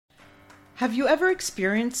Have you ever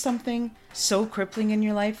experienced something so crippling in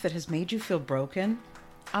your life that has made you feel broken?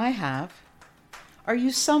 I have. Are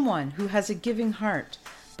you someone who has a giving heart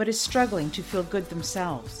but is struggling to feel good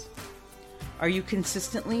themselves? Are you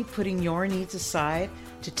consistently putting your needs aside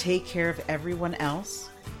to take care of everyone else?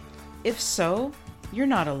 If so, you're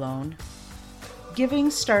not alone. Giving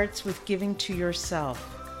starts with giving to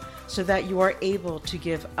yourself so that you are able to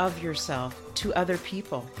give of yourself to other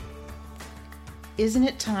people. Isn't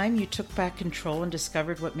it time you took back control and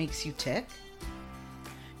discovered what makes you tick?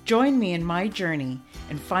 Join me in my journey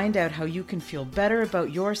and find out how you can feel better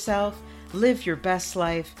about yourself, live your best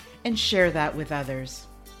life, and share that with others.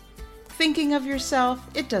 Thinking of yourself,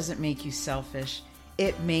 it doesn't make you selfish.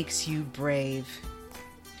 It makes you brave.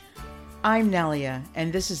 I'm Nelia,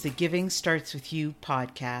 and this is the Giving Starts With You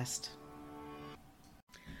podcast.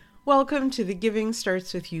 Welcome to the Giving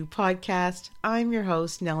Starts With You podcast. I'm your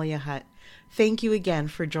host, Nelia Hutt. Thank you again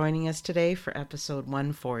for joining us today for episode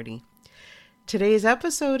 140. Today's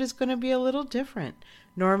episode is going to be a little different.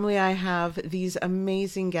 Normally I have these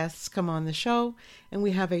amazing guests come on the show and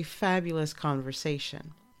we have a fabulous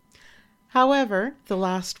conversation. However, the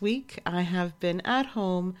last week I have been at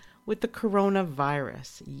home with the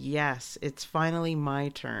coronavirus. Yes, it's finally my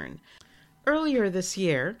turn. Earlier this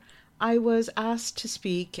year, I was asked to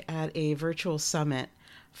speak at a virtual summit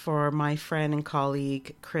for my friend and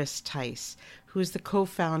colleague, Chris Tice, who is the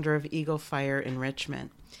co-founder of Eagle Fire Enrichment.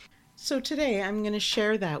 So today I'm going to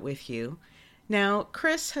share that with you. Now,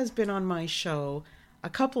 Chris has been on my show a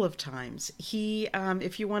couple of times. He,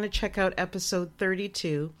 if you want to check out episode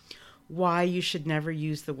 32, Why You Should Never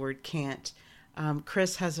Use the Word Can't,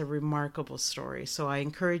 Chris has a remarkable story. So I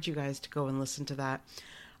encourage you guys to go and listen to that.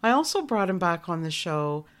 I also brought him back on the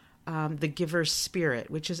show, The Giver's Spirit,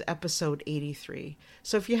 which is episode 83.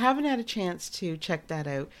 So if you haven't had a chance to check that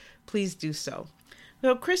out, please do so.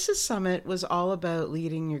 Well, Chris's summit was all about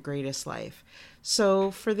leading your greatest life. So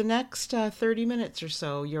for the next 30 minutes or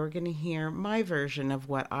so, you're going to hear my version of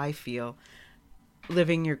what I feel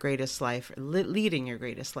living your greatest life, leading your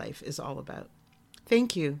greatest life is all about.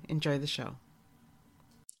 Thank you. Enjoy the show.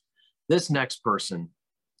 This next person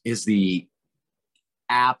is the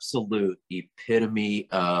absolute epitome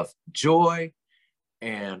of joy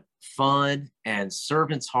and fun and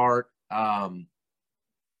servant's heart.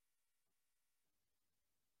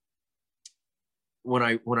 When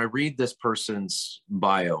I read this person's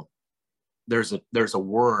bio, there's a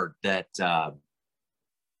word that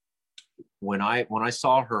when I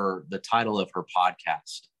saw the title of her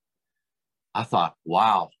podcast, I thought,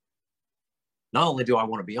 wow, not only do I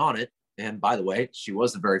want to be on it, and by the way, she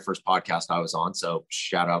was the very first podcast I was on, so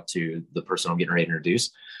shout out to the person I'm getting ready to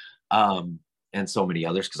introduce, and so many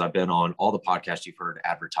others, because I've been on all the podcasts you've heard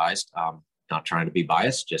advertised. Not trying to be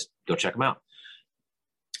biased, just go check them out.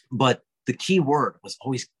 But the key word was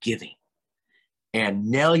always giving.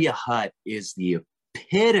 And Nelia Hutt is the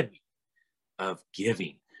epitome of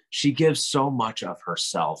giving. She gives so much of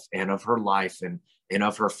herself and of her life and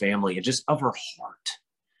of her family and just of her heart.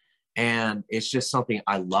 And it's just something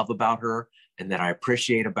I love about her and that I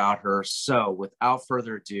appreciate about her. So without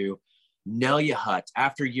further ado, Nelia Hutt,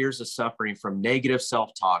 after years of suffering from negative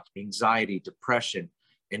self-talk, anxiety, depression,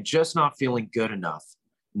 and just not feeling good enough,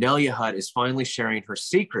 Nelia Hutt is finally sharing her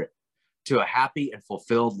secret to a happy and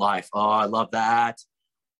fulfilled life. Oh, I love that.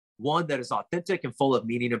 One that is authentic and full of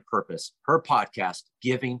meaning and purpose. Her podcast,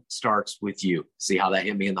 Giving Starts With You. See how that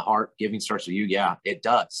hit me in the heart? Giving starts with you. Yeah, it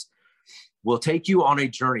does. Will take you on a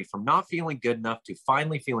journey from not feeling good enough to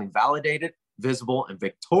finally feeling validated, visible, and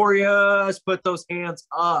victorious. Put those hands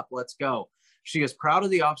up. Let's go. She is proud of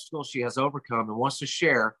the obstacles she has overcome and wants to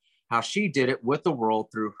share how she did it with the world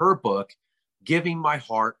through her book, Giving My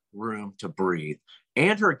Heart Room to Breathe,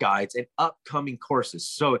 and her guides and upcoming courses.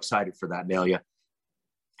 So excited for that, Nelia.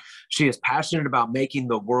 She is passionate about making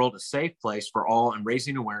the world a safe place for all and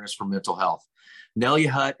raising awareness for mental health. Nelia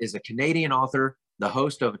Hutt is a Canadian author, the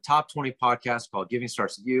host of a top 20 podcast called Giving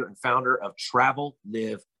Starts With You, and founder of Travel,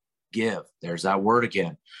 Live, Give. There's that word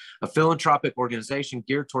again. A philanthropic organization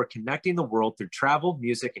geared toward connecting the world through travel,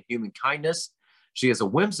 music, and human kindness. She is a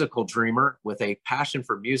whimsical dreamer with a passion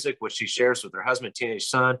for music, which she shares with her husband and teenage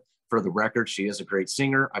son. For the record, she is a great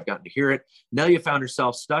singer. I've gotten to hear it. Nelia found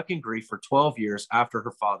herself stuck in grief for 12 years after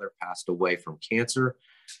her father passed away from cancer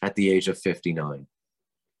at the age of 59.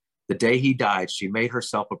 The day he died, she made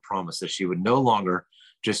herself a promise that she would no longer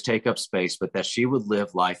just take up space, but that she would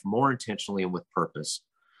live life more intentionally and with purpose.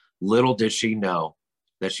 Little did she know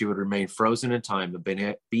that she would remain frozen in time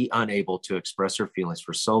and be unable to express her feelings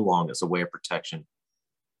for so long as a way of protection.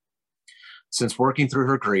 Since working through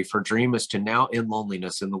her grief, her dream is to now end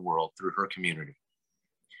loneliness in the world through her community.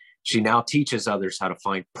 She now teaches others how to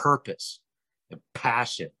find purpose and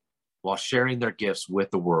passion while sharing their gifts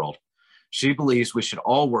with the world. She believes we should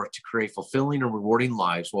all work to create fulfilling and rewarding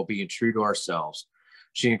lives while being true to ourselves.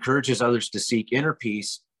 She encourages others to seek inner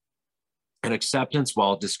peace and acceptance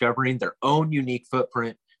while discovering their own unique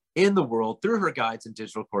footprint in the world through her guides and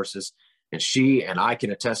digital courses. And she, and I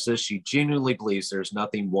can attest to this, she genuinely believes there's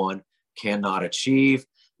nothing one cannot achieve.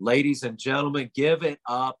 Ladies and gentlemen, give it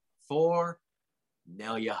up for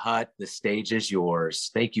Nelia Hutt. The stage is yours.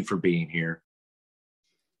 Thank you for being here.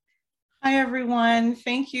 Hi, everyone.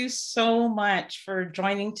 Thank you so much for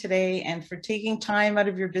joining today and for taking time out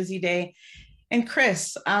of your busy day. And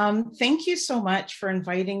Chris, thank you so much for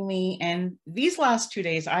inviting me. And these last 2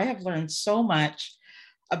 days, I have learned so much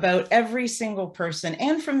about every single person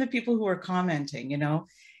and from the people who are commenting. You know,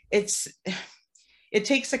 it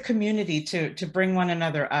takes a community to bring one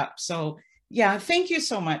another up. So yeah, thank you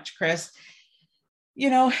so much, Chris. You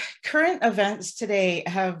know, current events today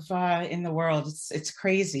have in the world, it's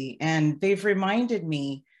crazy. And they've reminded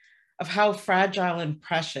me of how fragile and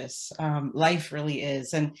precious life really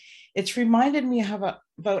is. And it's reminded me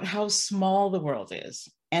about how small the world is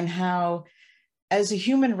and how, as a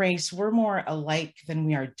human race, we're more alike than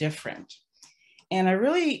we are different. And I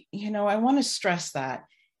really, I want to stress that.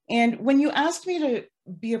 And when you asked me to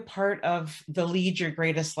be a part of the Lead Your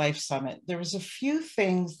Greatest Life Summit, there was a few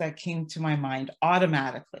things that came to my mind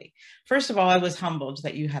automatically. First of all, I was humbled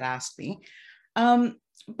that you had asked me.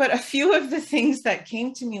 But a few of the things that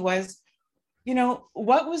came to me was,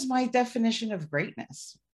 what was my definition of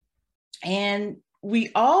greatness? And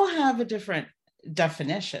we all have a different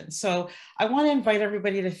definition. So I want to invite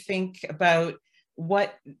everybody to think about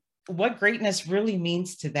what greatness really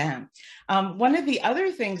means to them. One of the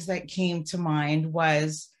other things that came to mind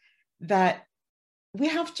was that we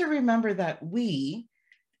have to remember that we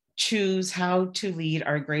choose how to lead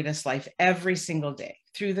our greatest life every single day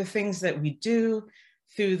through the things that we do,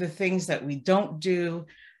 through the things that we don't do,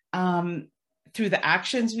 through the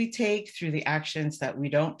actions we take, through the actions that we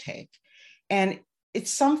don't take. And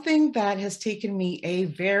it's something that has taken me a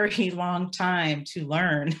very long time to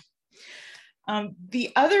learn.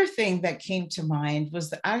 The other thing that came to mind was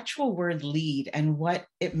the actual word lead and what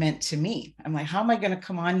it meant to me. I'm like, how am I going to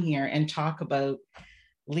come on here and talk about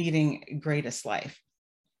leading greatest life?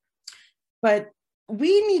 But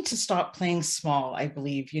we need to stop playing small, I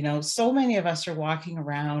believe. So many of us are walking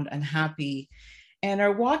around unhappy and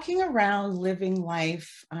are walking around living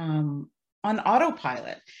life on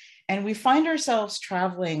autopilot. And we find ourselves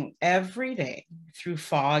traveling every day through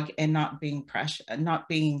fog and not being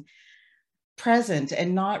present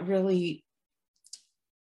and not really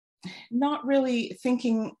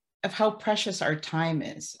thinking of how precious our time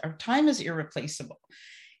is. Our time is irreplaceable.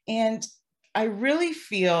 And I really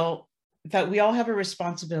feel that we all have a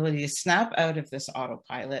responsibility to snap out of this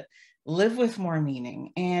autopilot, live with more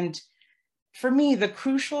meaning. And for me, the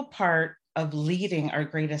crucial part of leading our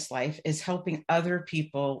greatest life is helping other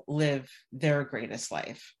people live their greatest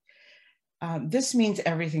life. This means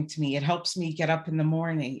everything to me. It helps me get up in the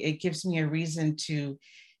morning. It gives me a reason to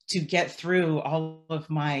get through all of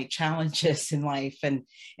my challenges in life and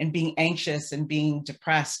being anxious and being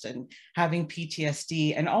depressed and having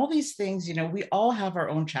PTSD and all these things. We all have our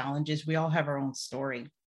own challenges. We all have our own story.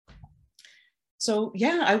 So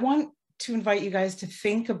yeah, I want to invite you guys to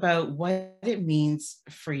think about what it means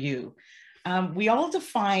for you. We all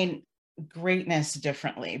define greatness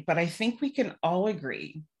differently, but I think we can all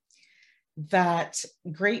agree that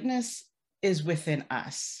greatness is within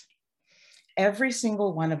us. Every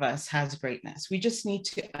single one of us has greatness. We just need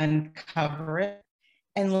to uncover it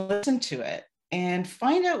and listen to it and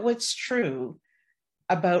find out what's true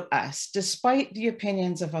about us, despite the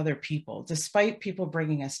opinions of other people, despite people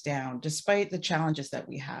bringing us down, despite the challenges that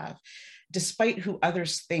we have, despite who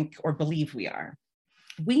others think or believe we are.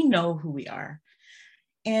 We know who we are.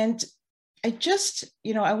 And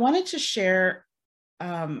I wanted to share,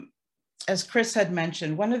 as Chris had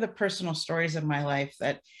mentioned, one of the personal stories of my life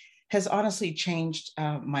that has honestly changed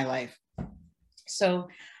my life. So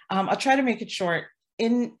I'll try to make it short.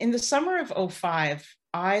 In the summer of 2005,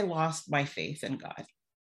 I lost my faith in God.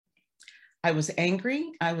 I was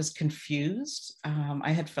angry. I was confused.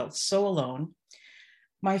 I had felt so alone.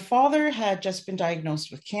 My father had just been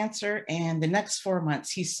diagnosed with cancer, and the next 4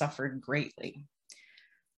 months, he suffered greatly.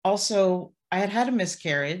 Also, I had had a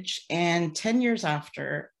miscarriage, and 10 years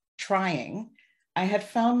after trying, I had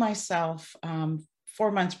found myself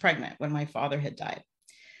 4 months pregnant when my father had died.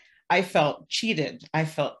 I felt cheated. I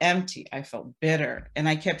felt empty. I felt bitter. And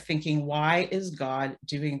I kept thinking, why is God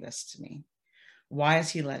doing this to me? Why is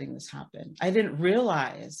he letting this happen? I didn't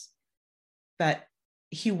realize that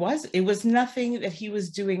it was nothing that he was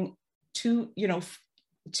doing to,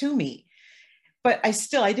 to me. But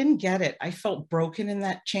I didn't get it. I felt broken in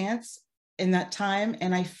that in that time.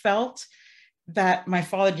 And I felt that my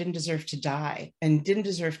father didn't deserve to die and didn't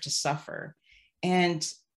deserve to suffer. And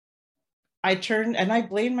I turned and I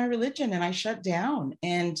blamed my religion and I shut down.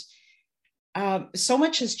 And so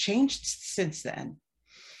much has changed since then.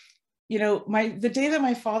 The day that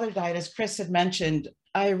my father died, as Chris had mentioned,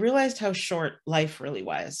 I realized how short life really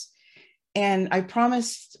was. And I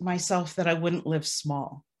promised myself that I wouldn't live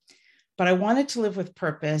small, but I wanted to live with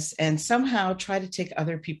purpose and somehow try to take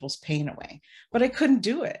other people's pain away. But I couldn't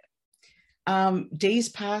do it. Days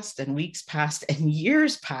passed and weeks passed and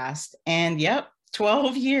years passed. And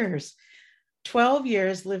 12 years. 12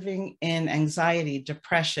 years living in anxiety,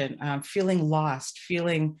 depression, feeling lost,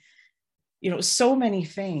 feeling, so many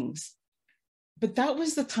things. But that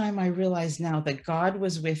was the time I realized now that God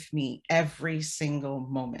was with me every single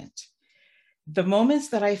moment. The moments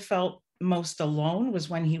that I felt most alone was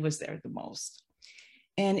when he was there the most.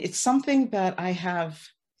 And it's something that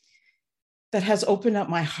that has opened up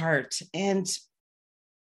my heart. And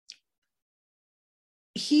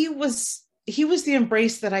he was the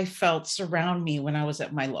embrace that I felt surround me when I was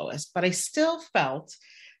at my lowest, but I still felt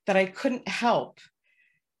that I couldn't help.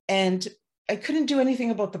 And I couldn't do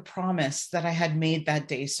anything about the promise that I had made that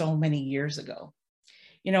day so many years ago.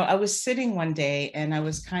 I was sitting one day and I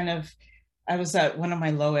was at one of my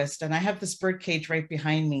lowest, and I have this bird cage right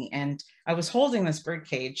behind me. And I was holding this bird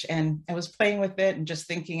cage and I was playing with it and just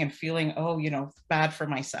thinking and feeling, bad for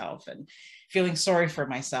myself and feeling sorry for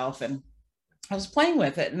myself. And I was playing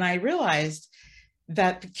with it and I realized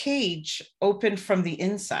that the cage opened from the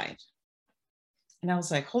inside. And I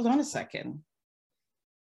was like, hold on a second.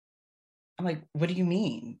 I'm like, what do you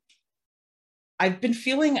mean? I've been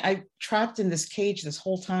feeling I'm trapped in this cage this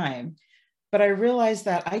whole time, but I realized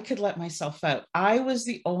that I could let myself out. I was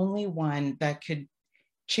the only one that could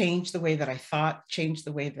change the way that I thought, change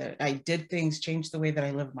the way that I did things, change the way that I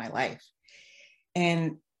lived my life.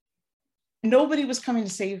 And nobody was coming to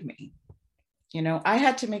save me. I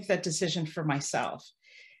had to make that decision for myself.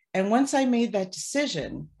 And once I made that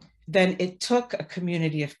decision, then it took a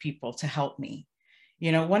community of people to help me.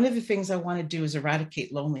 One of the things I want to do is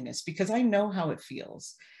eradicate loneliness, because I know how it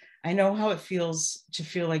feels. I know how it feels to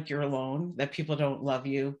feel like you're alone, that people don't love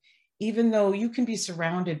you, even though you can be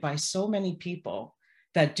surrounded by so many people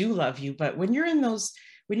that do love you. But when you're in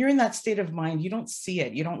that state of mind, you don't see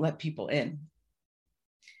it. You don't let people in.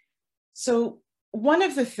 So one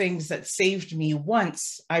of the things that saved me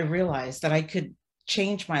once I realized that I could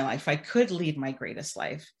change my life, I could lead my greatest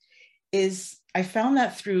life, is I found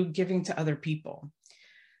that through giving to other people.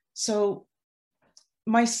 So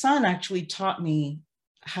my son actually taught me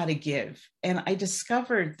how to give. And I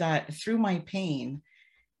discovered that through my pain,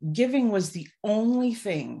 giving was the only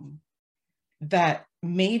thing that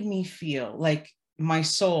made me feel like my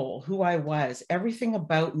soul, who I was, everything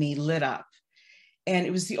about me lit up. And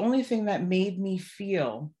it was the only thing that made me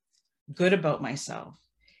feel good about myself.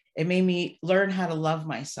 It made me learn how to love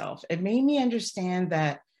myself. It made me understand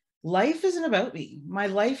that life isn't about me. My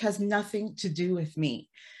life has nothing to do with me.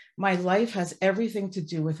 My life has everything to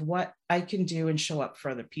do with what I can do and show up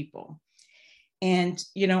for other people. And,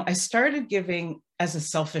 I started giving as a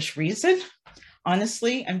selfish reason.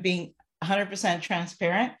 Honestly, I'm being 100%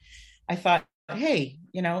 transparent. I thought, hey,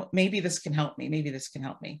 maybe this can help me. Maybe this can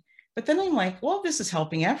help me. But then I'm like, well, this is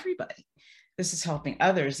helping everybody. This is helping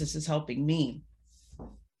others. This is helping me.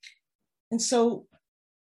 And so,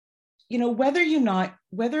 whether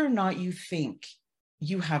or not you think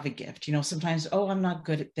you have a gift, sometimes, oh, I'm not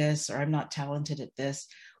good at this, or I'm not talented at this.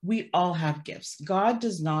 We all have gifts. God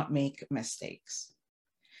does not make mistakes.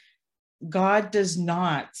 God does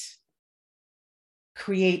not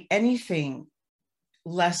create anything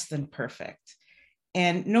less than perfect.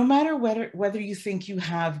 And no matter whether you think you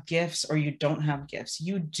have gifts or you don't have gifts,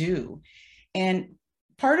 you do. And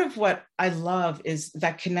part of what I love is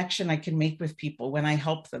that connection I can make with people when I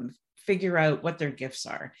help them figure out what their gifts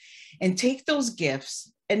are and take those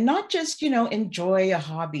gifts and not just, enjoy a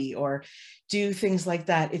hobby or do things like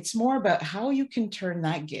that. It's more about how you can turn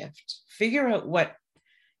that gift, figure out what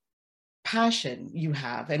passion you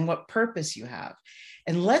have and what purpose you have.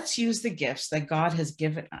 And let's use the gifts that God has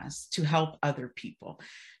given us to help other people,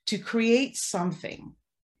 to create something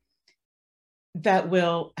that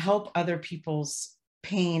will help other people's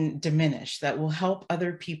pain diminish, that will help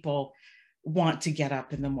other people want to get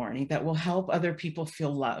up in the morning, that will help other people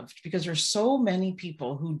feel loved, because there's so many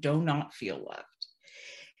people who do not feel loved.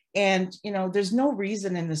 And, there's no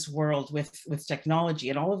reason in this world with technology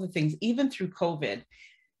and all of the things, even through COVID,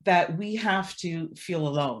 that we have to feel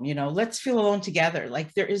alone. Let's feel alone together.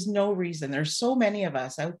 Like, there is no reason. There's so many of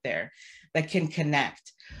us out there that can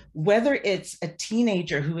connect, whether it's a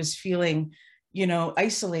teenager who is feeling,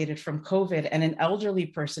 isolated from COVID, and an elderly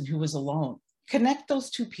person who is alone. Connect those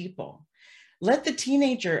two people. Let the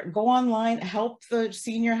teenager go online, help the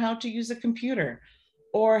senior how to use a computer,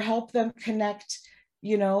 or help them connect,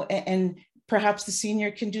 and perhaps the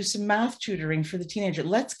senior can do some math tutoring for the teenager.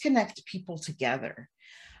 Let's connect people together.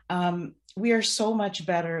 We are so much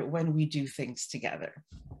better when we do things together.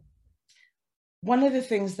 One of the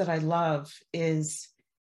things that I love is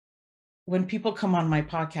when people come on my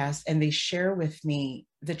podcast and they share with me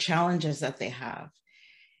the challenges that they have.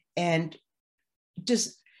 And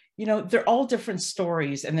just, they're all different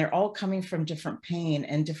stories, and they're all coming from different pain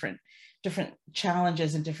and different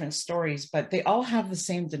challenges and different stories, but they all have the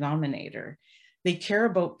same denominator. They care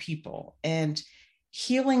about people, and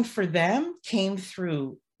healing for them came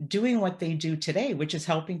through doing what they do today, which is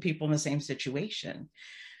helping people in the same situation.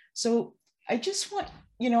 So I just want,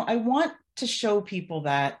 I want to show people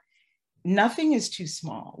that nothing is too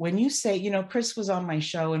small. When you say, Chris was on my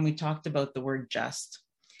show and we talked about the word just.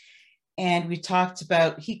 And we talked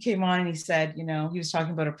about, he came on and he said, he was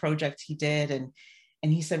talking about a project he did. And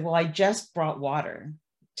he said, well, I just brought water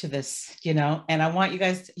to this, and I want you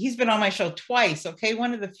guys he's been on my show twice. Okay.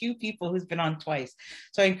 One of the few people who's been on twice.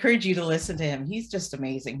 So I encourage you to listen to him. He's just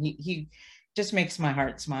amazing. He just makes my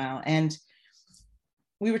heart smile. And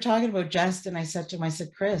we were talking about just, and I said to him,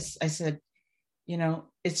 Chris,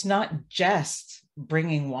 it's not just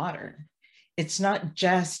bringing water. It's not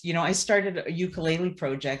just, I started a ukulele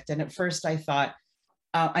project, and at first I thought,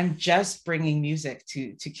 I'm just bringing music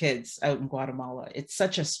to kids out in Guatemala. It's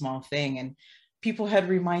such a small thing. And people had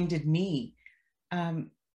reminded me,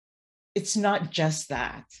 it's not just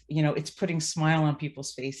that, it's putting a smile on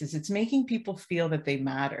people's faces. It's making people feel that they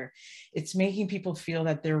matter. It's making people feel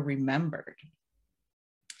that they're remembered.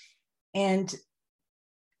 And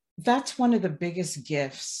that's one of the biggest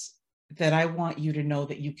gifts that I want you to know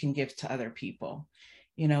that you can give to other people.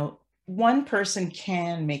 One person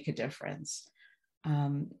can make a difference.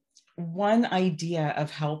 One idea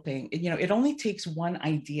of helping, it only takes one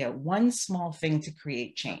idea, one small thing to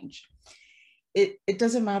create change. It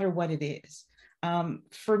doesn't matter what it is.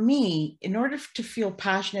 For me, in order to feel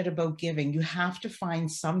passionate about giving, you have to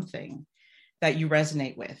find something that you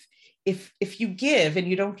resonate with. If you give and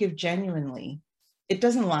you don't give genuinely, it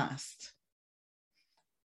doesn't last.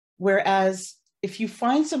 Whereas if you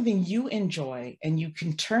find something you enjoy and you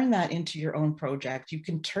can turn that into your own project, you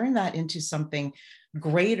can turn that into something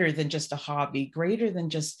greater than just a hobby, greater than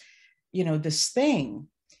just, this thing,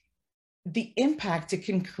 the impact it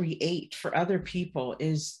can create for other people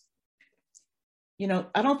is,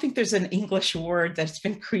 I don't think there's an English word that's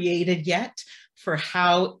been created yet for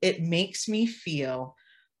how it makes me feel.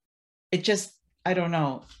 It just, I don't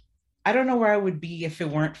know where I would be if it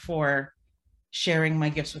weren't for sharing my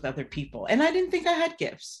gifts with other people. And I didn't think I had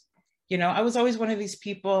gifts. I was always one of these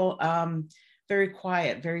people, very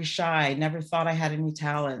quiet, very shy, never thought I had any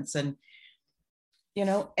talents. And,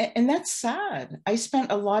 and that's sad. I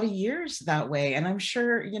spent a lot of years that way. And I'm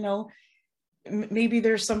sure, maybe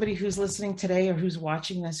there's somebody who's listening today or who's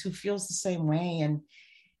watching this who feels the same way. And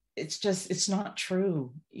it's not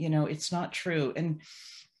true. It's not true. And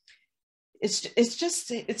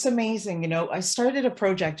it's amazing. I started a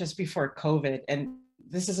project just before COVID, and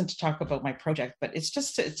this isn't to talk about my project, but it's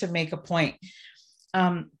just to make a point.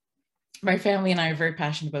 My family and I are very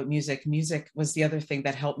passionate about music. Music was the other thing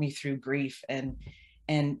that helped me through grief. And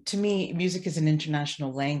to me, music is an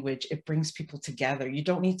international language. It brings people together. You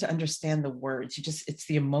don't need to understand the words. It's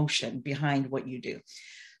the emotion behind what you do.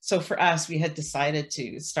 So for us, we had decided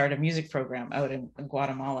to start a music program out in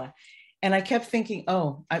Guatemala. And I kept thinking,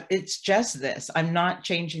 it's just this. I'm not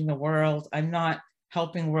changing the world. I'm not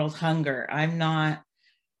helping world hunger. I'm not,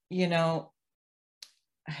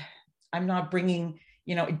 I'm not bringing,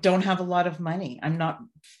 don't have a lot of money. I'm not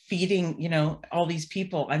feeding, all these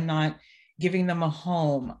people. I'm not giving them a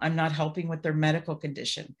home. I'm not helping with their medical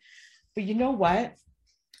condition. But you know what?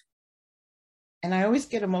 And I always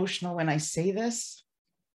get emotional when I say this,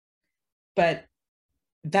 but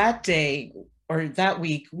that day or that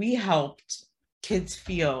week, we helped kids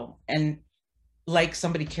feel and like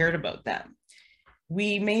somebody cared about them.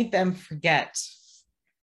 We made them forget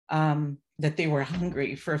that they were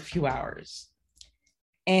hungry for a few hours.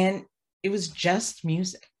 And it was just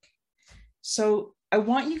music. So I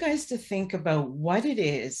want you guys to think about what it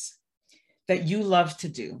is that you love to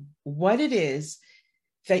do, what it is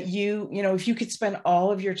that if you could spend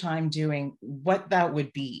all of your time doing, what that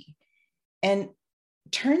would be. And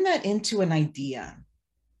turn that into an idea.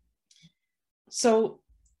 So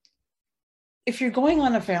if you're going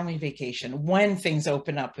on a family vacation, when things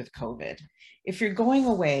open up with COVID, if you're going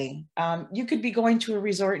away, you could be going to a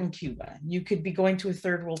resort in Cuba. You could be going to a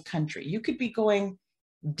third world country. You could be going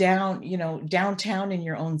downtown in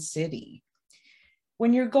your own city.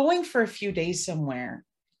 When you're going for a few days somewhere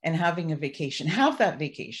and having a vacation, have that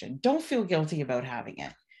vacation. Don't feel guilty about having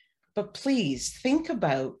it. But please think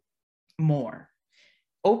about more.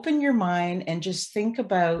 Open your mind and just think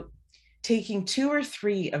about taking 2 or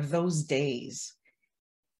 3 of those days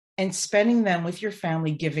and spending them with your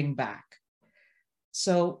family, giving back.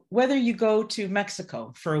 So whether you go to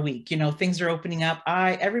Mexico for a week, things are opening up.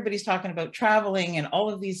 Everybody's talking about traveling and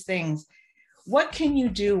all of these things. What can you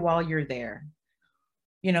do while you're there?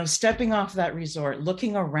 Stepping off that resort,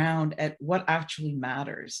 looking around at what actually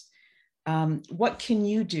matters. What can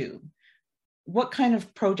you do? What kind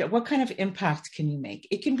of project, what kind of impact can you make?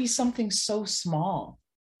 It can be something so small.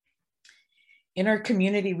 In our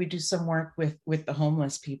community, we do some work with the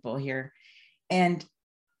homeless people here. And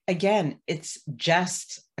again, it's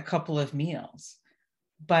just a couple of meals,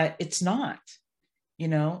 but it's not,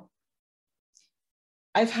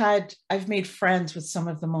 I've made friends with some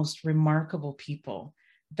of the most remarkable people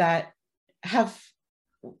that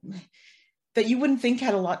you wouldn't think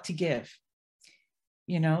had a lot to give,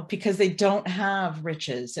 because they don't have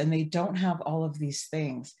riches and they don't have all of these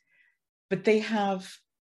things, but they have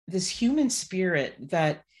this human spirit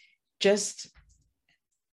that just,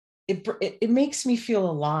 it makes me feel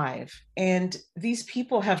alive. And these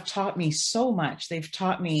people have taught me so much. They've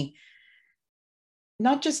taught me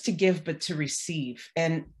not just to give, but to receive.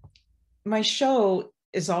 And my show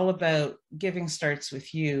is all about giving starts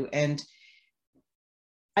with you. And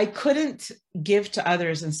I couldn't give to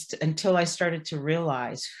others until I started to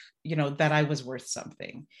realize, that I was worth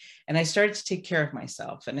something. And I started to take care of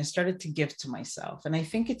myself and I started to give to myself. And I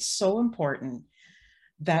think it's so important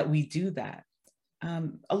that we do that.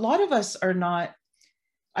 A lot of us are not,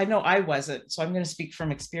 I know I wasn't, so I'm going to speak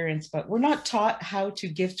from experience, but we're not taught how to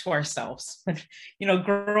give to ourselves.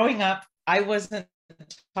 Growing up, I wasn't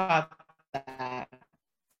taught that.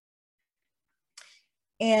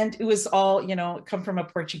 And it was all, come from a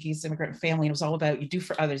Portuguese immigrant family. It was all about you do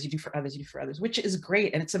for others, you do for others, you do for others, which is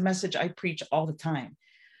great. And it's a message I preach all the time.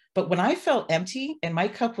 But when I felt empty and my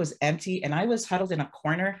cup was empty and I was huddled in a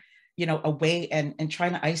corner, away and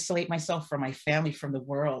trying to isolate myself from my family, from the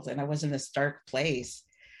world, and I was in this dark place,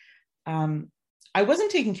 I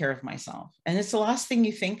wasn't taking care of myself. And it's the last thing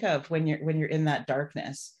you think of when you're in that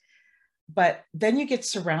darkness. But then you get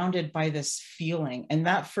surrounded by this feeling. And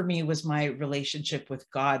that for me was my relationship with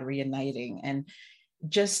God reuniting and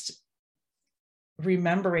just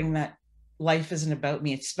remembering that life isn't about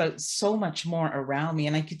me. It's about so much more around me.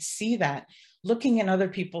 And I could see that looking in other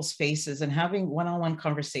people's faces and having one-on-one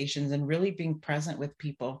conversations and really being present with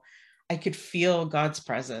people. I could feel God's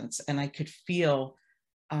presence and I could feel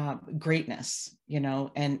greatness,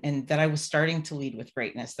 and that I was starting to lead with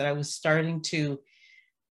greatness, that I was starting to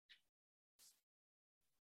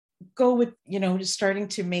go with, just starting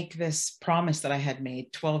to make this promise that I had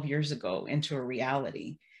made 12 years ago into a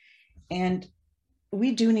reality. And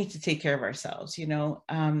we do need to take care of ourselves.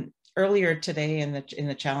 Earlier today in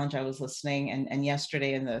the challenge, I was listening, and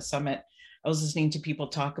yesterday in the summit, I was listening to people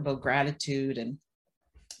talk about gratitude, and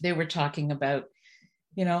they were talking about,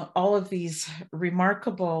 all of these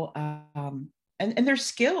remarkable, and their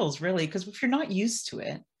skills really, because if you're not used to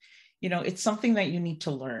it, it's something that you need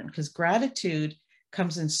to learn, because gratitude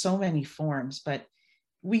comes in so many forms, but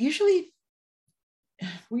we're usually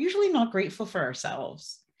not grateful for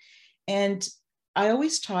ourselves. And I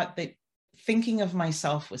always taught that thinking of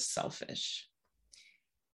myself was selfish.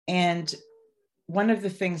 And one of the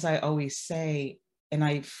things I always say, and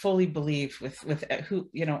I fully believe with who,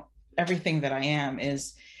 everything that I am,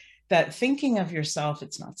 is that thinking of yourself,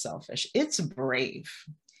 it's not selfish, it's brave.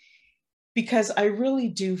 Because I really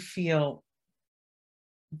do feel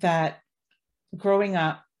that growing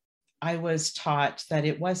up, I was taught that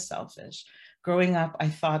it was selfish. Growing up, I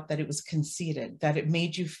thought that it was conceited, that it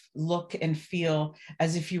made you look and feel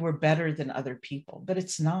as if you were better than other people, but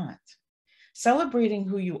it's not. Celebrating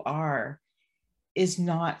who you are is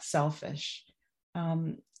not selfish.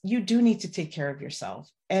 You do need to take care of yourself.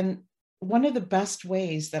 And one of the best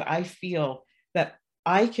ways that I feel that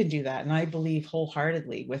I can do that, and I believe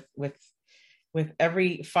wholeheartedly with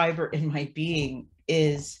every fiber in my being,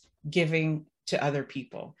 is giving to other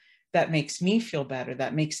people. That makes me feel better.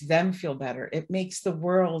 That makes them feel better. It makes the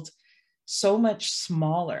world so much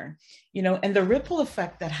smaller, and the ripple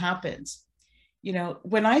effect that happens,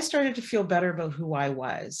 when I started to feel better about who I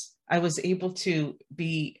was able to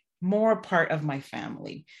be more a part of my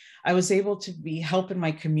family. I was able to be helping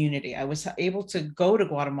my community. I was able to go to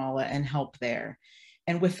Guatemala and help there.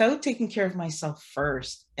 And without taking care of myself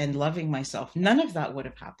first and loving myself, none of that would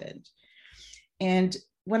have happened. And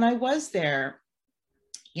when I was there,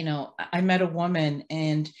 I met a woman,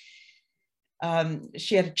 and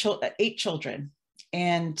she had 8 children,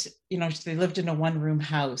 and they lived in a one-room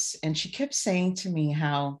house. And she kept saying to me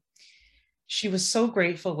how she was so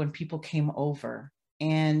grateful when people came over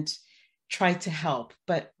and tried to help,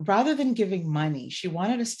 but rather than giving money, she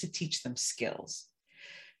wanted us to teach them skills,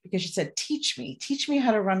 because she said, teach me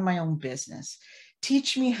how to run my own business,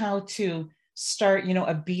 teach me how to start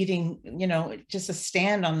a beading, just a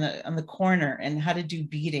stand on the corner, and how to do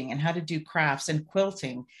beading and how to do crafts and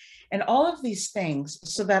quilting and all of these things,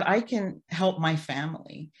 so that I can help my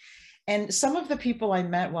family. And some of the people I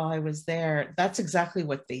met while I was there, that's exactly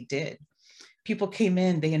what they did. People came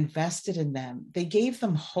in, they invested in them, they gave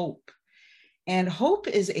them hope. And hope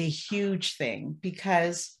is a huge thing,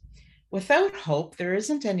 because without hope, there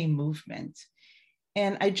isn't any movement.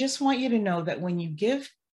 And I just want you to know that when you give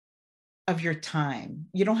of your time,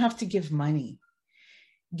 you don't have to give money.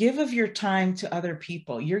 Give of your time to other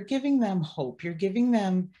people. You're giving them hope. You're giving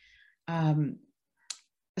them a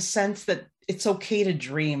sense that it's okay to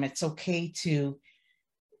dream. It's okay to,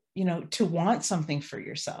 to want something for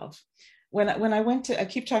yourself. When I went to, I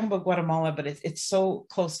keep talking about Guatemala, but it's so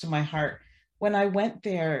close to my heart. When I went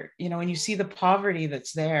there, and you see the poverty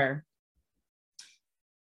that's there,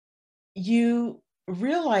 you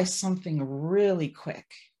realize something really quick.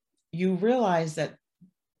 You realize that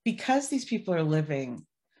because these people are living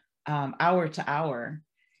hour to hour,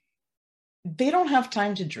 they don't have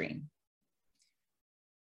time to dream.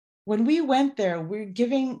 When we went there, we're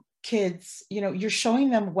giving kids, you're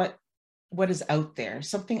showing them what is out there,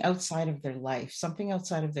 something outside of their life, something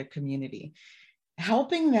outside of their community,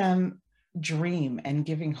 helping them dream and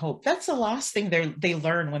giving hope. That's the last thing they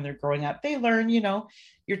learn when they're growing up. They learn,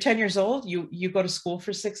 you're 10 years old, you go to school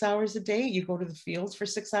for 6 hours a day, you go to the fields for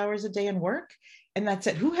 6 hours a day and work, and that's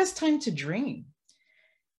it. Who has time to dream?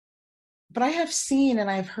 But I have seen and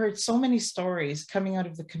I've heard so many stories coming out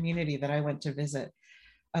of the community that I went to visit,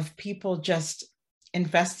 of people just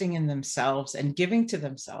investing in themselves and giving to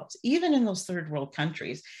themselves, even in those third world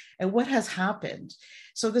countries, and what has happened.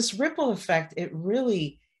 So this ripple effect,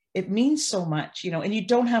 it means so much, and you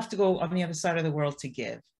don't have to go on the other side of the world to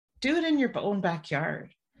give. Do it in your own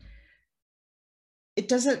backyard. It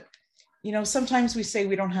doesn't, sometimes we say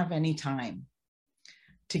we don't have any time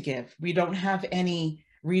to give. We don't have any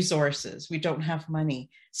resources. We don't have money.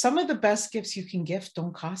 Some of the best gifts you can gift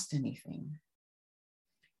don't cost anything.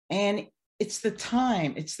 And it's the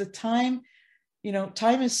time.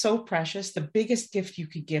 Time is so precious. The biggest gift you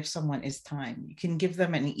could give someone is time. You can give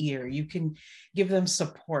them an ear. You can give them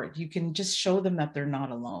support. You can just show them that they're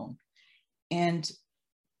not alone. And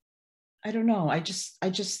I don't know. I just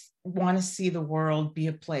want to see the world be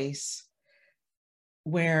a place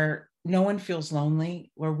where no one feels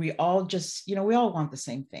lonely, where we all just, we all want the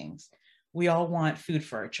same things. We all want food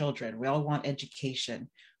for our children. We all want education.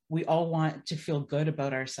 We all want to feel good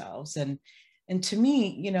about ourselves. And to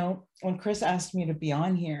me, when Chris asked me to be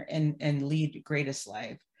on here and lead Greatest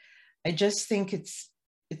Life, I just think it's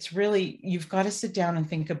really, you've got to sit down and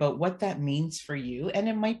think about what that means for you. And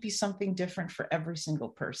it might be something different for every single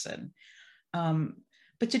person.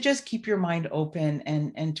 But to just keep your mind open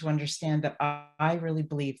and to understand that I really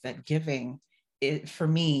believe that giving, for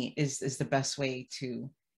me, is the best way to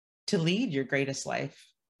lead your greatest life.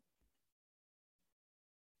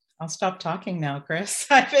 I'll stop talking now, Chris.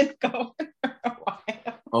 I've been going for a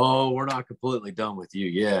while. Oh, we're not completely done with you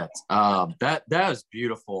yet. That is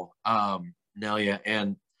beautiful, Nelia.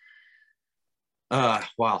 And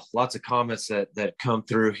wow, lots of comments that come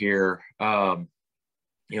through here.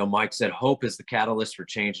 Mike said, hope is the catalyst for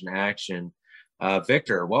change and action.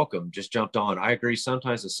 Victor, welcome, just jumped on. I agree.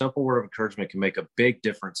 Sometimes a simple word of encouragement can make a big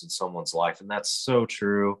difference in someone's life. And that's so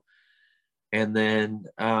true. And then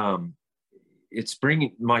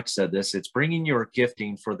Mike said this, it's bringing your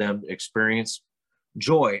gifting for them to experience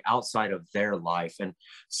joy outside of their life. And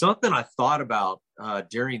something I thought about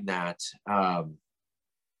during that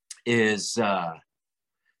is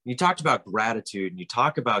you talked about gratitude and you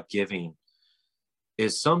talk about giving,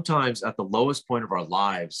 is sometimes at the lowest point of our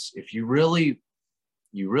lives, if you really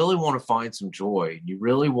want to find some joy, you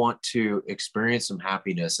really want to experience some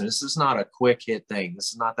happiness. And this is not a quick hit thing. This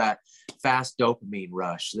is not that fast dopamine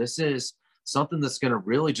rush. This is something that's going to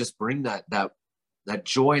really just bring that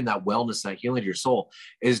joy and that wellness, that healing to your soul,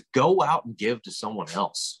 is go out and give to someone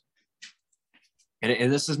else.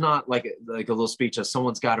 and this is not like a little speech of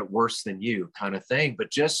someone's got it worse than you kind of thing, but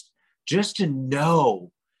just to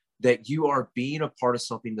know that you are being a part of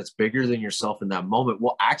something that's bigger than yourself in that moment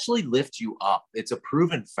will actually lift you up. It's a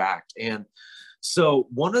proven fact. And so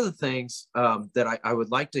one of the things that I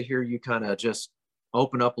would like to hear you kind of just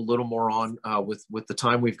open up a little more on with the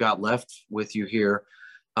time we've got left with you here,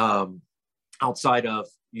 outside of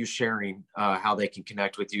you sharing how they can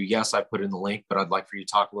connect with you. Yes, I put in the link, but I'd like for you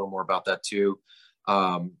to talk a little more about that too.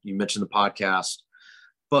 You mentioned the podcast,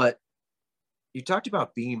 but you talked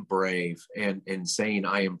about being brave and saying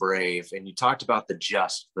I am brave, and you talked about the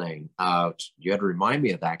just thing. You had to remind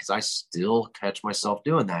me of that because I still catch myself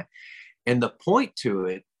doing that. And the point to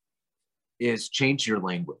it is change your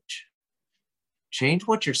language. Change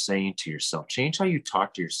what you're saying to yourself. Change how you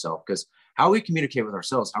talk to yourself, because how we communicate with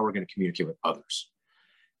ourselves, how we're going to communicate with others.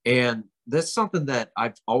 And that's something that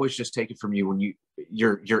I've always just taken from you when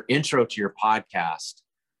your intro to your podcast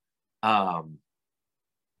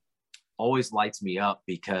always lights me up,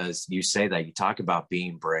 because you say that you talk about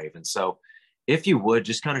being brave. And so if you would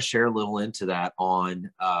just kind of share a little into that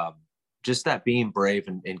on just that being brave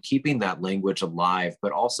and keeping that language alive,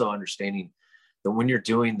 but also understanding that when you're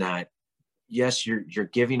doing that, yes, you're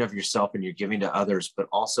giving of yourself and you're giving to others, but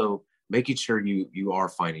also making sure you are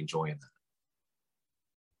finding joy in that.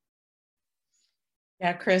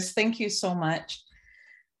 Yeah, Chris, thank you so much.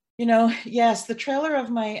 Yes, the trailer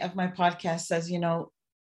of my podcast says,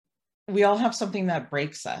 we all have something that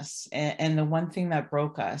breaks us. And the one thing that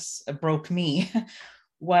broke me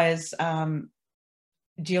was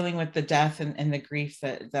dealing with the death and the grief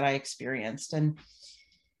that I experienced. And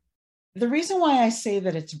the reason why I say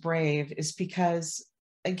that it's brave is because,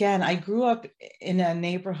 again, I grew up in a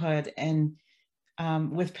neighborhood and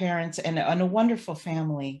with parents and a wonderful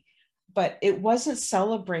family, but it wasn't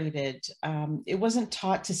celebrated. It wasn't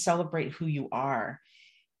taught to celebrate who you are.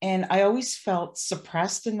 And I always felt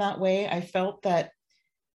suppressed in that way. I felt that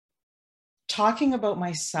talking about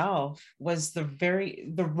myself was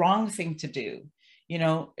the wrong thing to do,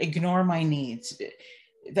 ignore my needs,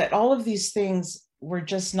 that all of these things were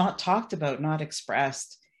just not talked about, not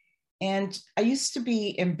expressed. And I used to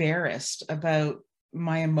be embarrassed about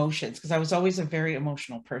my emotions because I was always a very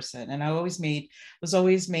emotional person, and I was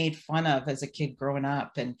always made fun of as a kid growing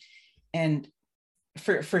up, and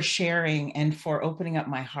for sharing and for opening up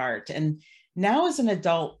my heart. And now as an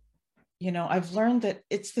adult, I've learned that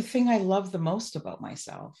it's the thing I love the most about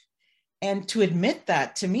myself. And to admit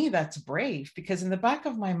that, to me, that's brave, because in the back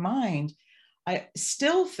of my mind, I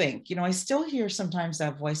still think, I still hear sometimes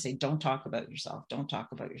that voice say, don't talk about yourself. Don't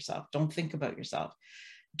talk about yourself. Don't think about yourself.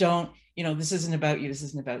 Don't, this isn't about you. This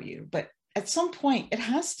isn't about you. But at some point, it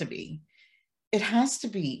has to be. It has to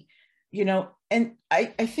be, and I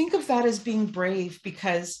think of that as being brave,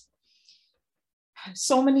 because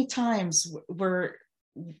so many times we're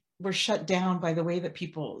shut down by the way that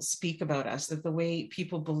people speak about us, that the way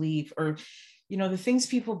people believe, or, the things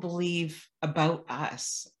people believe about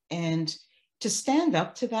us. And to stand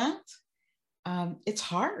up to that, it's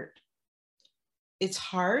hard. It's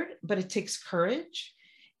hard, but it takes courage.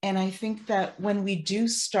 And I think that when we do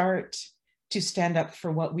start to stand up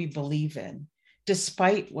for what we believe in,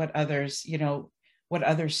 despite what others, what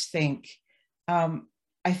others think,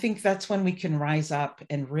 I think that's when we can rise up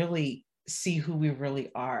and really see who we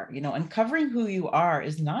really are, uncovering who you are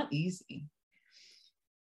is not easy.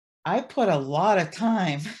 I put a lot of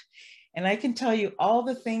time, and I can tell you all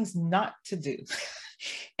the things not to do.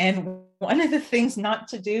 And one of the things not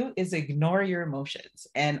to do is ignore your emotions.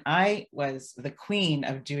 And I was the queen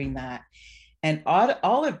of doing that. And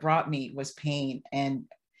all it brought me was pain. And,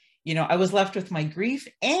 I was left with my grief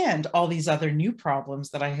and all these other new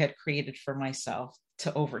problems that I had created for myself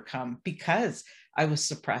to overcome because I was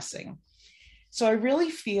suppressing. So I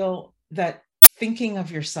really feel that thinking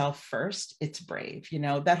of yourself first, it's brave.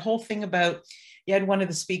 That whole thing about, you had one of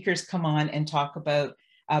the speakers come on and talk about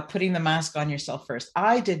putting the mask on yourself first.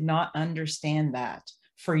 I did not understand that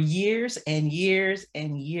for years and years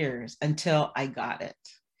and years until I got it.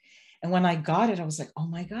 And when I got it, I was like, oh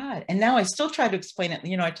my God. And now I still try to explain it.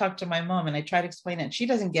 I talked to my mom and I try to explain it and she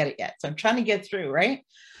doesn't get it yet. So I'm trying to get through, right?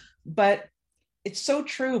 But it's so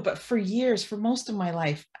true. But for years, for most of my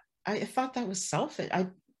life, I thought that was selfish.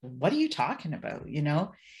 What are you talking about?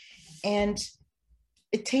 And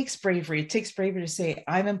it takes bravery. It takes bravery to say,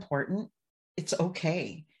 I'm important. It's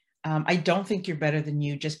okay. I don't think you're better than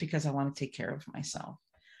you just because I want to take care of myself.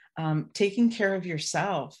 Taking care of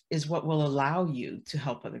yourself is what will allow you to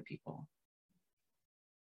help other people.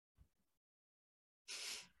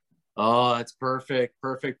 Oh, that's perfect.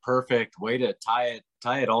 Way to tie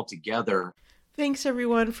it all together. Thanks,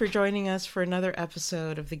 everyone, for joining us for another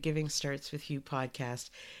episode of the Giving Starts With You podcast.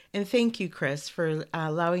 And thank you, Chris, for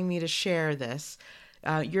allowing me to share this.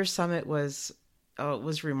 Your summit was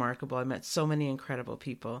remarkable. I met so many incredible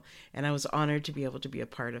people, and I was honored to be able to be a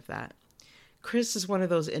part of that. Chris is one of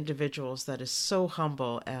those individuals that is so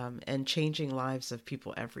humble and changing lives of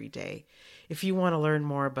people every day. If you want to learn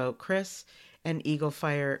more about Chris and Eagle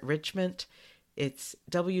Fire Richmond, it's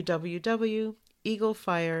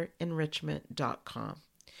www.eaglefireenrichment.com.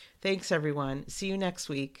 Thanks, everyone. See you next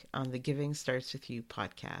week on the Giving Starts With You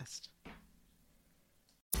podcast.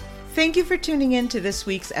 Thank you for tuning in to this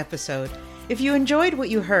week's episode. If you enjoyed what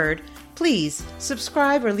you heard, please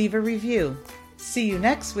subscribe or leave a review. See you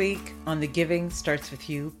next week on the Giving Starts With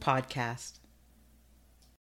You podcast.